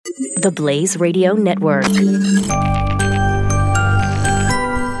The Blaze Radio Network.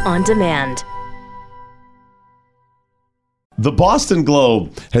 On demand. The Boston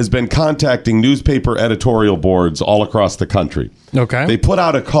Globe has been contacting newspaper editorial boards all across the country. Okay. They put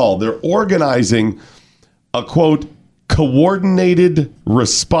out a call. They're organizing a, quote, coordinated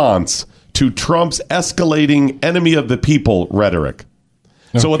response to Trump's escalating enemy of the people rhetoric.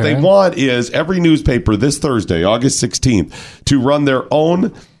 So what they want is every newspaper this Thursday, August 16th, to run their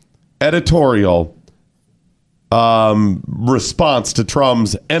own editorial response to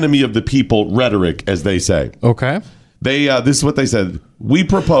Trump's enemy of the people rhetoric, as they say. Okay. This is what they said. We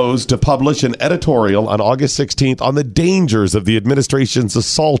propose to publish an editorial on August 16th on the dangers of the administration's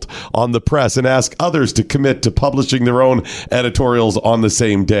assault on the press and ask others to commit to publishing their own editorials on the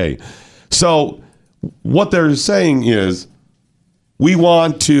same day. So what they're saying is we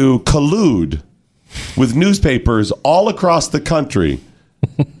want to collude with newspapers all across the country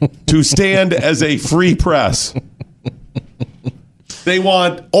to stand as a free press. They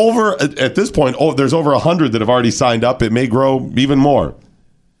want at this point, there's over 100 that have already signed up. It may grow even more.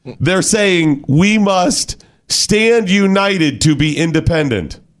 They're saying we must stand united to be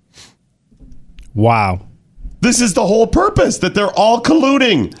independent. Wow. This is the whole purpose, that they're all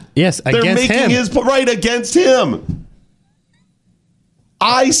colluding. Yes, against him. They're making his right against him.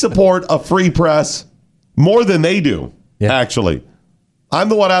 I support a free press more than they do, actually. I'm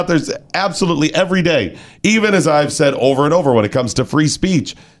the one out there absolutely every day, even as I've said over and over when it comes to free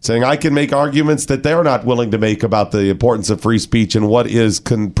speech, saying I can make arguments that they're not willing to make about the importance of free speech and what is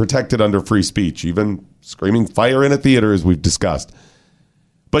protected under free speech, even screaming fire in a theater, as we've discussed.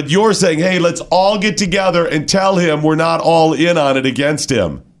 But you're saying, hey, let's all get together and tell him we're not all in on it against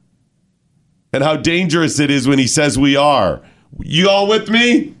him and how dangerous it is when he says we are. You all with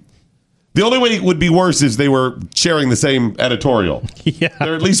me? The only way it would be worse is they were sharing the same editorial. Yeah.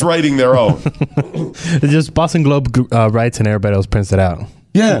 They're at least writing their own. It's just Boston Globe writes and everybody else prints it out.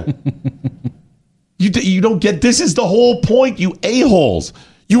 Yeah. You don't get, this is the whole point, you a-holes.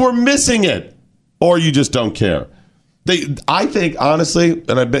 You were missing it. Or you just don't care. I think, honestly,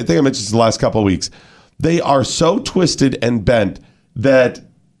 and I think I mentioned this the last couple of weeks, they are so twisted and bent that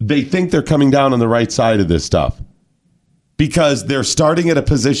they think they're coming down on the right side of this stuff. Because they're starting at a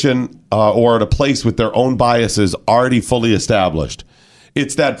position or at a place with their own biases already fully established.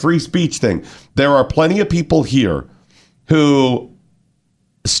 It's that free speech thing. There are plenty of people here who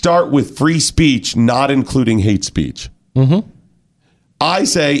start with free speech, not including hate speech. Mm-hmm. I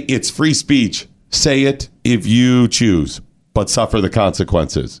say it's free speech. Say it if you choose, but suffer the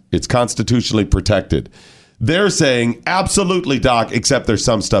consequences. It's constitutionally protected. They're saying, absolutely, Doc, except there's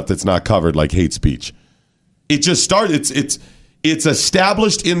some stuff that's not covered, like hate speech. It just started. It's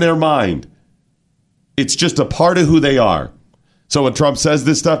established in their mind. It's just a part of who they are. So when Trump says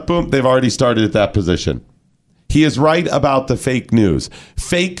this stuff, boom, they've already started at that position. He is right about the fake news.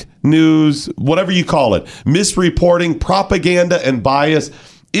 Fake news, whatever you call it, misreporting, propaganda, and bias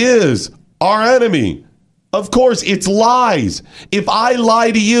is our enemy. Of course, it's lies. If I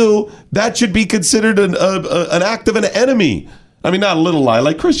lie to you, that should be considered an act of an enemy. I mean, not a little lie.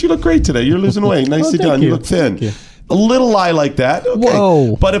 Like, Chris, you look great today. You're losing weight. Nicely done. You look thin. A little lie like that. Okay.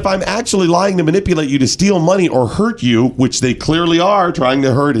 Whoa. But if I'm actually lying to manipulate you to steal money or hurt you, which they clearly are, trying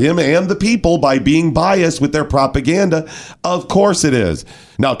to hurt him and the people by being biased with their propaganda, of course it is.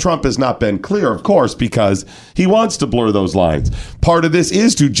 Now, Trump has not been clear, of course, because he wants to blur those lines. Part of this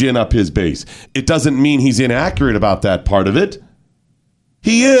is to gin up his base. It doesn't mean he's inaccurate about that part of it.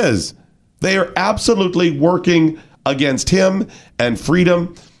 He is. They are absolutely working against him and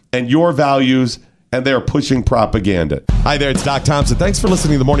freedom and your values, and they're pushing propaganda. Hi there, it's Doc Thompson. Thanks for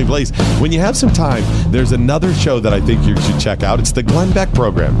listening to The Morning Blaze. When you have some time, there's another show that I think you should check out. It's the Glenn Beck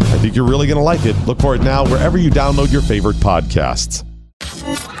Program. I think you're really going to like it. Look for it now wherever you download your favorite podcasts.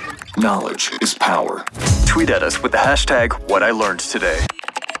 Knowledge is power. Tweet at us with the hashtag #WhatILearnedToday.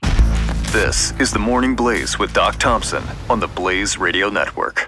 This is The Morning Blaze with Doc Thompson on the Blaze Radio Network.